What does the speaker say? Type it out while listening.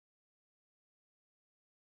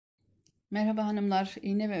Merhaba hanımlar,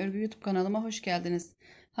 İğne ve Örgü YouTube kanalıma hoş geldiniz.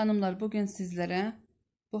 Hanımlar bugün sizlere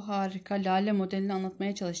bu harika lale modelini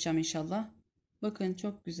anlatmaya çalışacağım inşallah. Bakın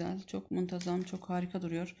çok güzel, çok muntazam, çok harika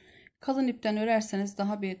duruyor. Kalın ipten örerseniz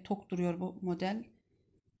daha bir tok duruyor bu model.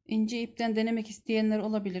 İnce ipten denemek isteyenler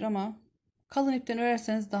olabilir ama kalın ipten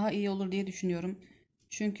örerseniz daha iyi olur diye düşünüyorum.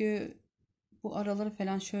 Çünkü bu araları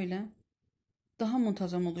falan şöyle daha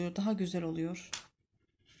muntazam oluyor, daha güzel oluyor.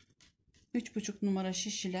 3,5 numara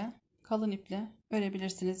şiş ile kalın iple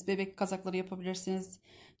örebilirsiniz. Bebek kazakları yapabilirsiniz.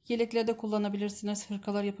 Yeleklerde kullanabilirsiniz.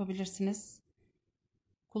 Hırkalar yapabilirsiniz.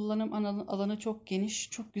 Kullanım alanı çok geniş.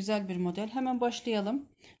 Çok güzel bir model. Hemen başlayalım.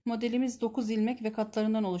 Modelimiz 9 ilmek ve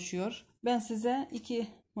katlarından oluşuyor. Ben size 2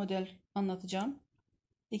 model anlatacağım.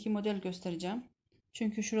 2 model göstereceğim.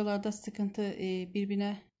 Çünkü şuralarda sıkıntı,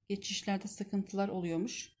 birbirine geçişlerde sıkıntılar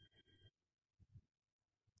oluyormuş.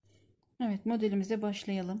 Evet, modelimize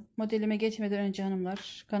başlayalım. Modelime geçmeden önce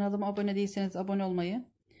hanımlar, kanalıma abone değilseniz abone olmayı,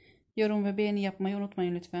 yorum ve beğeni yapmayı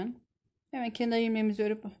unutmayın lütfen. Hemen kenar ilmeğimizi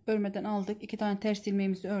örüp örmeden aldık. 2 tane ters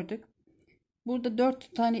ilmeğimizi ördük. Burada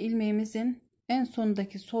 4 tane ilmeğimizin en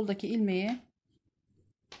sondaki soldaki ilmeği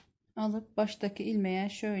alıp baştaki ilmeğe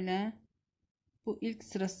şöyle, bu ilk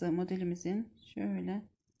sırası modelimizin, şöyle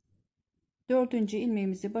dördüncü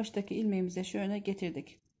ilmeğimizi baştaki ilmeğimize şöyle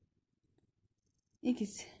getirdik.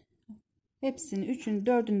 İkisi, hepsini, üçün,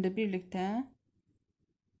 dördünü de birlikte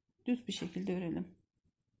düz bir şekilde örelim.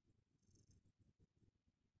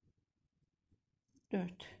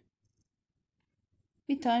 4.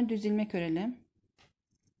 Bir tane düz ilmek örelim.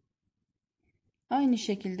 Aynı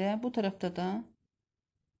şekilde bu tarafta da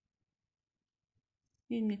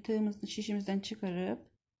ilmeği tığımızı şişimizden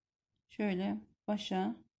çıkarıp şöyle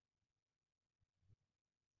başa,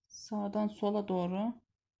 sağdan sola doğru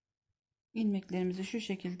ilmeklerimizi şu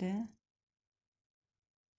şekilde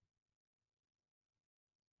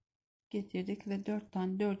getirdik ve 4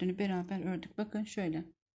 tane, dördünü beraber ördük. Bakın şöyle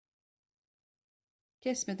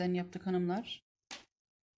kesmeden yaptık hanımlar.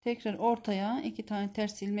 Tekrar ortaya 2 tane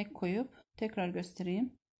ters ilmek koyup tekrar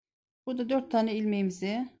göstereyim. Burada 4 tane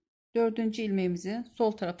ilmeğimizi, dördüncü ilmeğimizi,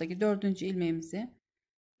 sol taraftaki dördüncü ilmeğimizi,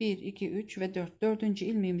 1 2 3 ve 4, dördüncü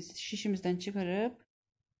ilmeğimizi şişimizden çıkarıp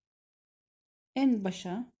en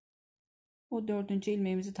başa o dördüncü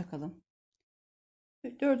ilmeğimizi takalım.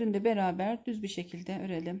 Dördünü de beraber düz bir şekilde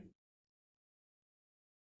örelim.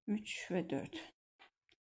 3 ve 4.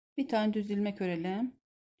 Bir tane düz ilmek örelim.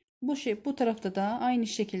 Bu tarafta da aynı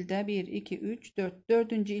şekilde 1 2 3 4,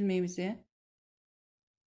 dördüncü ilmeğimizi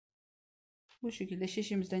bu şekilde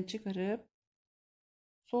şişimizden çıkarıp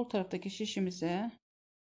sol taraftaki şişimize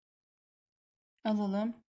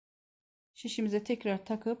alalım. Şişimize tekrar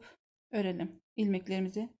takıp örelim.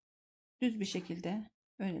 İlmeklerimizi düz bir şekilde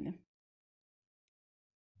örelim.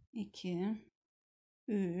 2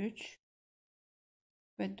 3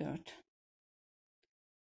 ve 4.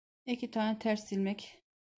 2 tane ters ilmek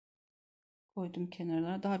koydum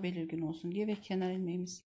kenarlara daha belirgin olsun diye ve kenar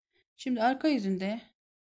ilmeğimiz. Şimdi arka yüzünde,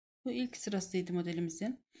 bu ilk sırasıydı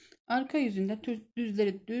modelimizin. Arka yüzünde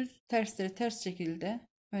düzleri düz, tersleri ters şekilde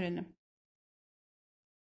örelim.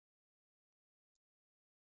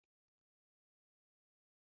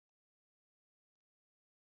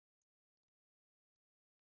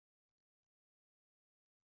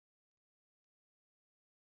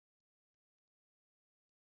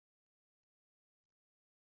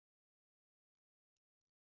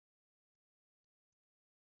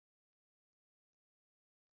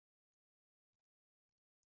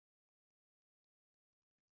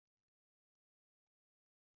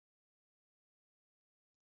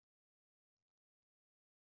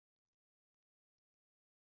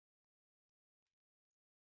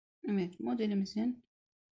 Evet, modelimizin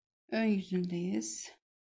ön yüzündeyiz.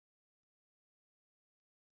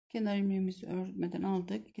 Kenar ilmeğimizi örmeden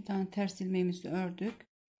aldık. 2 tane ters ilmeğimizi ördük.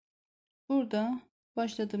 Burada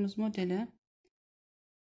başladığımız modele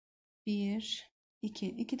 1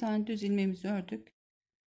 2 tane düz ilmeğimizi ördük.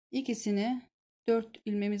 İkisini, 4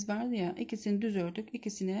 ilmeğimiz vardı ya, ikisini düz ördük.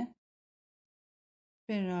 İkisini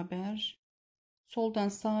beraber soldan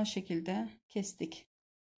sağa şekilde kestik.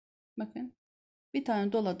 Bakın, bir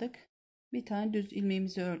tane doladık. Bir tane düz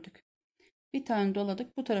ilmeğimizi ördük. Bir tane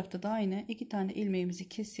doladık. Bu tarafta da aynı 2 tane ilmeğimizi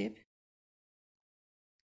kesip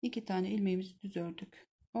 2 tane ilmeğimizi düz ördük.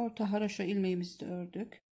 Orta haraşo ilmeğimizi de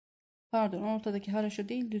ördük. Pardon, ortadaki haraşo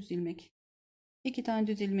değil, düz ilmek. 2 tane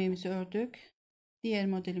düz ilmeğimizi ördük. Diğer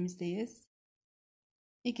modelimizdeyiz.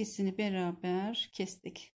 İkisini beraber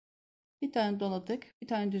kestik. Bir tane doladık, bir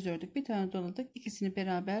tane düz ördük, bir tane doladık, ikisini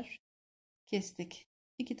beraber kestik.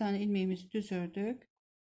 2 tane ilmeğimizi düz ördük.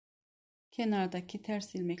 Kenardaki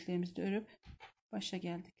ters ilmeklerimizi de örüp başa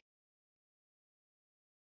geldik.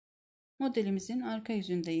 Modelimizin arka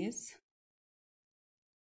yüzündeyiz.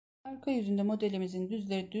 Arka yüzünde modelimizin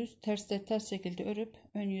düzleri düz, tersleri ters şekilde örüp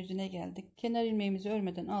ön yüzüne geldik. Kenar ilmeğimizi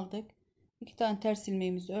örmeden aldık. 2 tane ters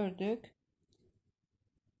ilmeğimizi ördük.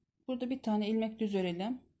 Burada bir tane ilmek düz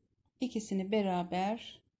örelim. İkisini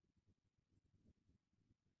beraber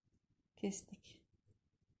kestik.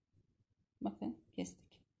 Bakın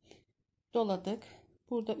kestik. Doladık.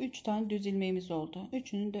 Burada 3 tane düz ilmeğimiz oldu.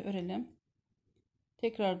 Üçünü de örelim.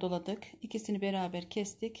 Tekrar doladık. İkisini beraber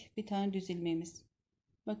kestik. Bir tane düz ilmeğimiz.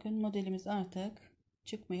 Bakın modelimiz artık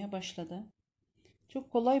çıkmaya başladı.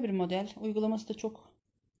 Çok kolay bir model. Uygulaması da çok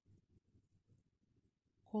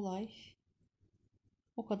kolay.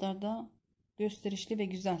 O kadar da gösterişli ve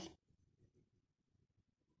güzel.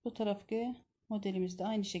 Bu taraftaki modelimizde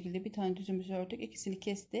aynı şekilde bir tane düzümüzü ördük. İkisini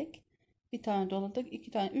kestik. Bir tane doladık.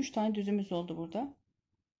 2 tane, 3 tane düzümüz oldu burada.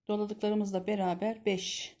 Doladıklarımızla beraber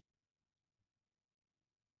 5.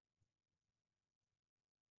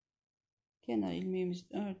 Kenar ilmeğimizi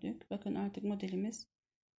ördük. Bakın artık modelimiz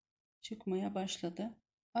çıkmaya başladı.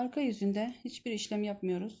 Arka yüzünde hiçbir işlem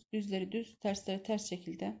yapmıyoruz. Düzleri düz, tersleri ters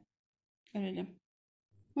şekilde örelim.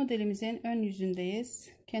 Modelimizin ön yüzündeyiz.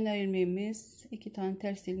 Kenar ilmeğimiz, 2 tane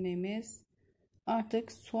ters ilmeğimiz.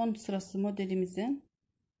 Artık son sırası modelimizin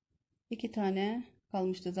 2 tane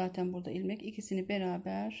kalmıştı zaten burada ilmek. İkisini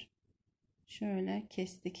beraber şöyle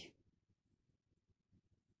kestik.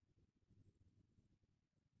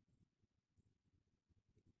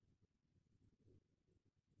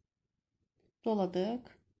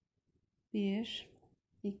 Doladık. 1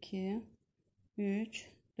 2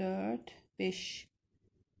 3 4 5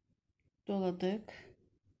 doladık.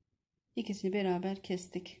 İkisini beraber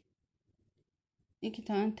kestik. 2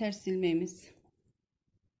 tane ters ilmeğimiz.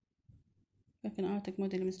 Bakın artık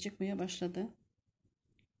modelimiz çıkmaya başladı.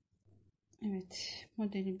 Evet,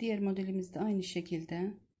 diğer modelimiz de aynı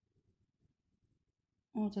şekilde.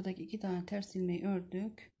 Ortadaki 2 tane ters ilmeği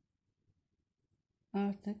ördük.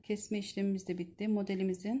 Artık kesme işlemimiz de bitti.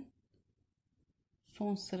 Modelimizin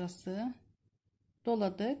son sırası.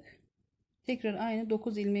 Doladık. Tekrar aynı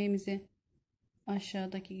 9 ilmeğimizi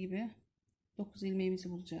aşağıdaki gibi 9 ilmeğimizi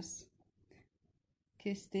bulacağız.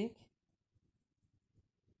 Kestik.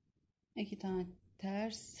 2 tane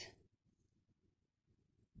ters.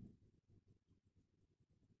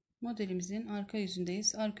 Modelimizin arka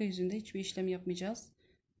yüzündeyiz. Arka yüzünde hiçbir işlem yapmayacağız.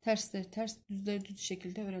 Tersleri ters, düzleri düz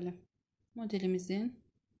şekilde örelim. Modelimizin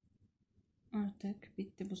artık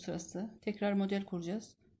bitti bu sırası. Tekrar model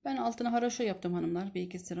kuracağız. Ben altına haraşo yaptım hanımlar, bir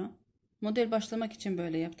iki sıra. Model başlamak için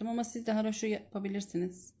böyle yaptım ama siz de haraşo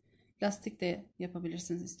yapabilirsiniz. Lastik de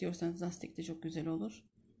yapabilirsiniz. İstiyorsanız lastik de çok güzel olur.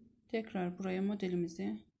 Tekrar buraya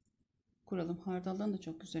modelimizi kuralım. Hardaldan da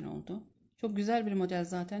çok güzel oldu. Çok güzel bir model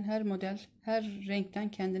zaten. Her model her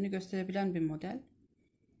renkten kendini gösterebilen bir model.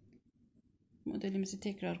 Modelimizi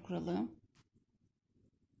tekrar kuralım.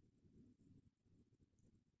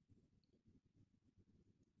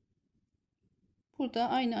 Burada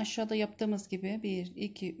aynı aşağıda yaptığımız gibi 1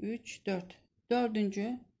 2 3 4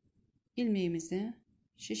 dördüncü ilmeğimizi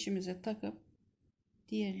şişimize takıp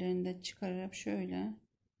diğerlerini de çıkararak şöyle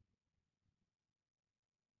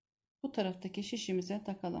bu taraftaki şişimize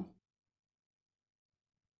takalım.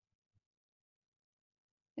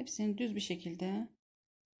 Hepsini düz bir şekilde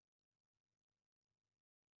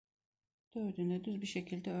dördüne düz bir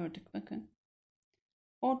şekilde ördük. Bakın.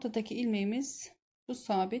 Ortadaki ilmeğimiz bu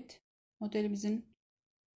sabit. Modelimizin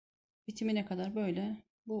bitimine kadar böyle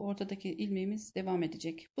bu ortadaki ilmeğimiz devam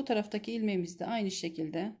edecek. Bu taraftaki ilmeğimiz de aynı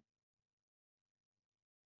şekilde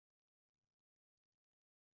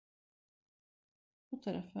bu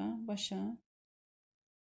tarafa başa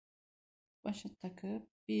takıp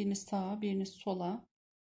birini sağa birini sola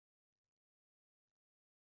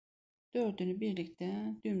dördünü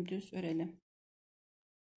birlikte dümdüz örelim.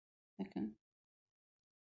 Bakın.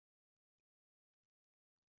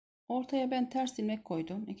 Ortaya ben ters ilmek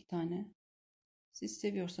koydum 2 tane. Siz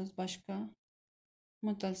seviyorsanız başka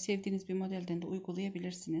model, sevdiğiniz bir modelden de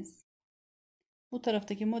uygulayabilirsiniz. Bu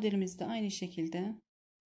taraftaki modelimiz de aynı şekilde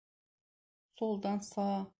soldan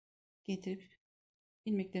sağa getirip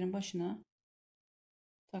ilmeklerin başına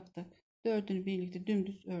taktık. Dördünü birlikte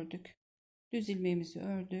dümdüz ördük. Düz ilmeğimizi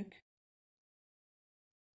ördük.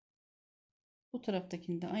 Bu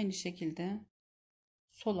taraftakini de aynı şekilde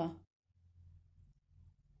sola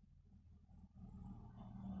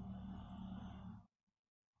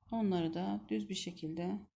onları da düz bir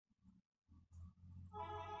şekilde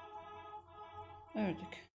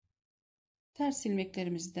ördük. Ters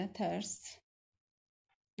ilmeklerimizi de ters.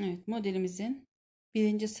 Evet, modelimizin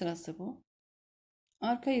birinci sırası bu.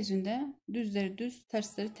 Arka yüzünde düzleri düz,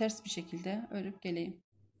 tersleri ters bir şekilde örüp geleyim.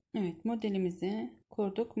 Evet, modelimizi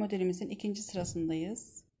kurduk. Modelimizin ikinci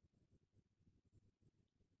sırasındayız.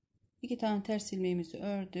 2 tane ters ilmeğimizi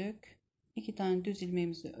ördük. 2 tane düz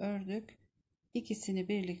ilmeğimizi ördük. İkisini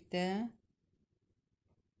birlikte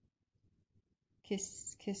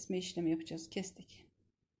kesme işlemi yapacağız. Kestik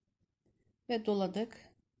ve doladık.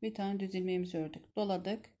 Bir tane düz ilmeğimizi ördük.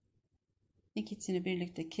 Doladık. İkisini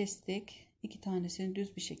birlikte kestik. 2 tanesini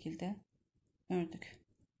düz bir şekilde ördük.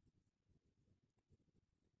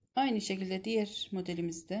 Aynı şekilde diğer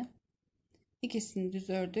modelimizde ikisini düz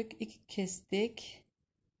ördük. 2 kestik.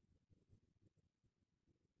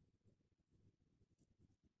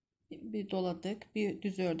 Bir doladık. Bir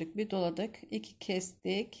düz ördük. Bir doladık. 2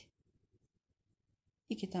 kestik.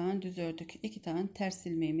 2 tane düz ördük. 2 tane ters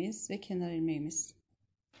ilmeğimiz ve kenar ilmeğimiz.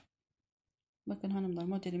 Bakın hanımlar,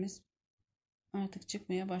 modelimiz artık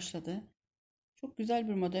çıkmaya başladı. Çok güzel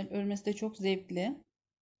bir model. Örmesi de çok zevkli.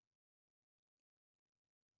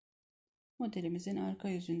 Modelimizin arka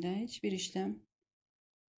yüzünde hiçbir işlem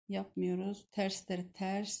yapmıyoruz. Tersleri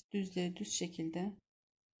ters, düzleri düz şekilde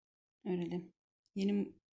örelim.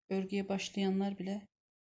 Yeni örgüye başlayanlar bile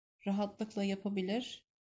rahatlıkla yapabilir.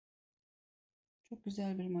 Çok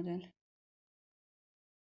güzel bir model.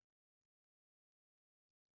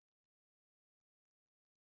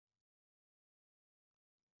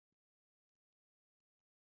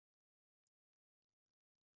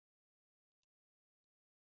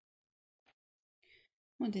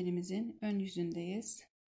 Modelimizin ön yüzündeyiz.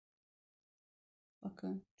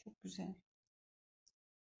 Bakın çok güzel.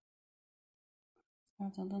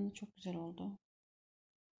 Arkadan da çok güzel oldu.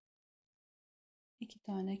 2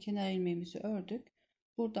 tane kenar ilmeğimizi ördük.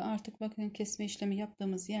 Burada artık bakın kesme işlemi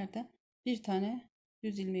yaptığımız yerde bir tane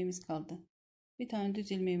düz ilmeğimiz kaldı. Bir tane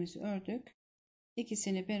düz ilmeğimizi ördük.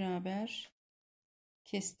 İkisini beraber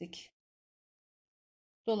kestik.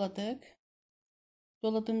 Doladık.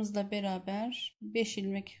 Doladığımızla beraber 5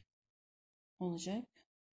 ilmek olacak.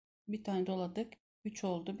 Bir tane doladık. 3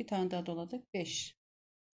 oldu. Bir tane daha doladık. 5.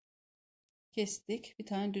 Kestik. Bir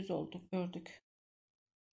tane düz oldu. Ördük.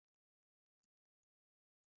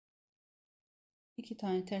 2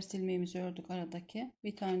 tane ters ilmeğimizi ördük aradaki.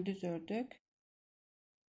 Bir tane düz ördük.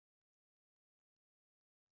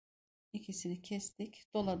 İkisini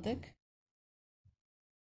kestik. Doladık.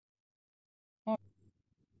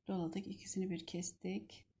 Doladık. İkisini bir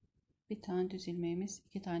kestik. Bir tane düz ilmeğimiz.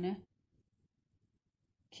 2 tane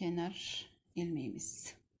kenar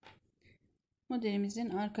ilmeğimiz. Modelimizin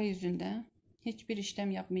arka yüzünde hiçbir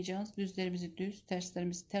işlem yapmayacağız. Düzlerimizi düz,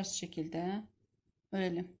 terslerimizi ters şekilde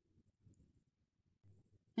örelim.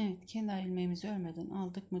 Evet, kenar ilmeğimizi örmeden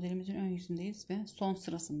aldık. Modelimizin ön yüzündeyiz ve son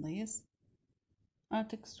sırasındayız.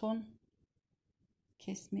 Artık son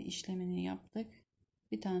kesme işlemini yaptık.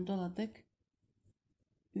 Bir tane doladık.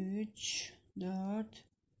 3, 4,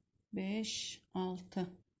 5, 6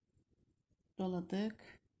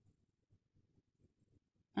 doladık.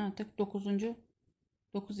 Artık 9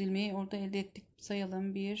 ilmeği orada elde ettik.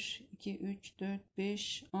 Sayalım. 1, 2, 3, 4,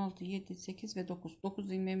 5, 6, 7, 8 ve 9.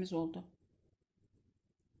 9 ilmeğimiz oldu.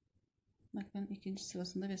 Bakın ikinci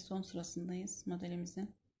sırasında ve son sırasındayız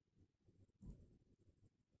modelimizin.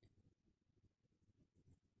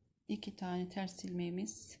 2 tane ters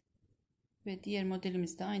ilmeğimiz ve diğer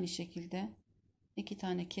modelimiz de aynı şekilde 2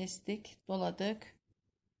 tane kestik, doladık.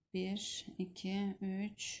 1, 2,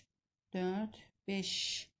 3, 4,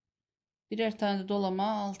 5. Birer tane de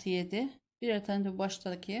dolama 6, 7. Birer tane de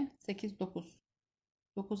baştaki 8, 9.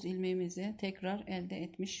 9 ilmeğimizi tekrar elde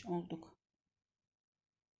etmiş olduk.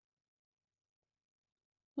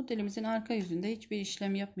 Modelimizin arka yüzünde hiçbir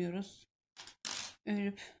işlem yapmıyoruz.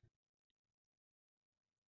 Örüp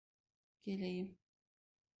geleyim.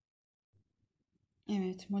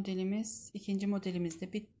 Evet, modelimiz ikinci modelimiz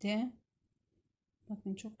de bitti.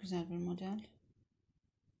 Bakın çok güzel bir model.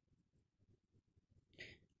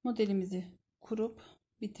 Modelimizi kurup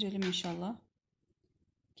bitirelim inşallah.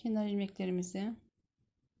 Kenar ilmeklerimizi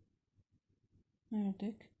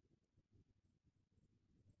ördük.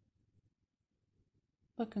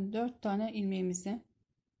 Bakın 4 tane ilmeğimizi,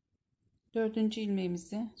 dördüncü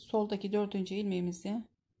ilmeğimizi, soldaki dördüncü ilmeğimizi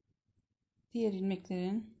diğer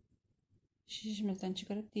ilmeklerin şişimizden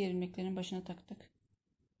çıkarıp diğer ilmeklerin başına taktık.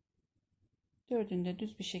 Dördünü de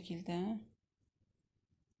düz bir şekilde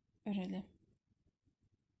örelim.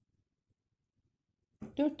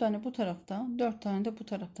 4 tane bu tarafta, 4 tane de bu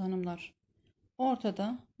tarafta hanımlar.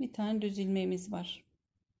 Ortada bir tane düz ilmeğimiz var.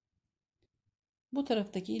 Bu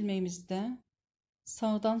taraftaki ilmeğimizi de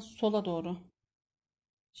sağdan sola doğru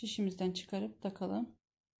şişimizden çıkarıp takalım.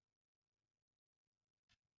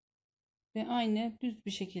 Ve aynı düz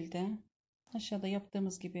bir şekilde aşağıda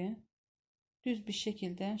yaptığımız gibi düz bir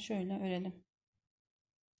şekilde şöyle örelim.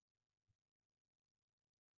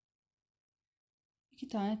 2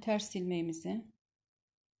 tane ters ilmeğimizi,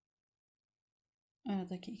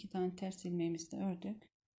 aradaki 2 tane ters ilmeğimizi de ördük.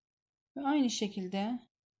 Ve aynı şekilde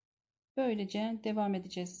böylece devam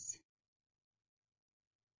edeceğiz.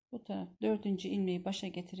 Bu taraf 4. ilmeği başa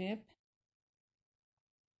getirip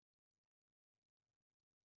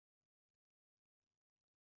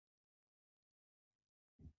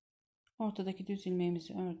ortadaki düz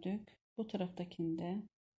ilmeğimizi ördük. Bu taraftakinde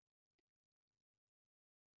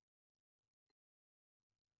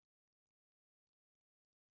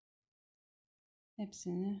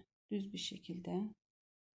hepsini düz bir şekilde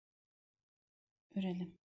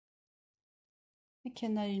örelim. Ve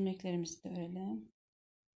kenar ilmeklerimizi de örelim.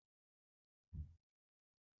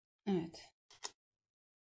 Evet.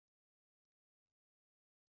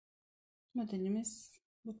 Modelimiz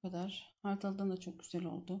bu kadar. Hardaldan da çok güzel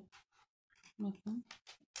oldu. Bakın.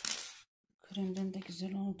 Kremden de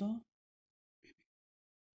güzel oldu.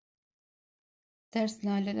 Ters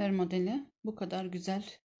laleler modeli bu kadar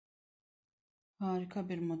güzel. Harika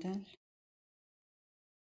bir model.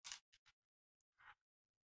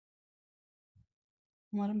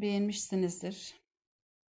 Umarım beğenmişsinizdir.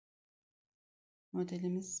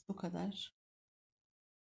 Modelimiz bu kadar.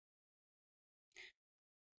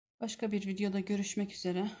 Başka bir videoda görüşmek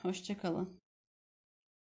üzere. Hoşça kalın.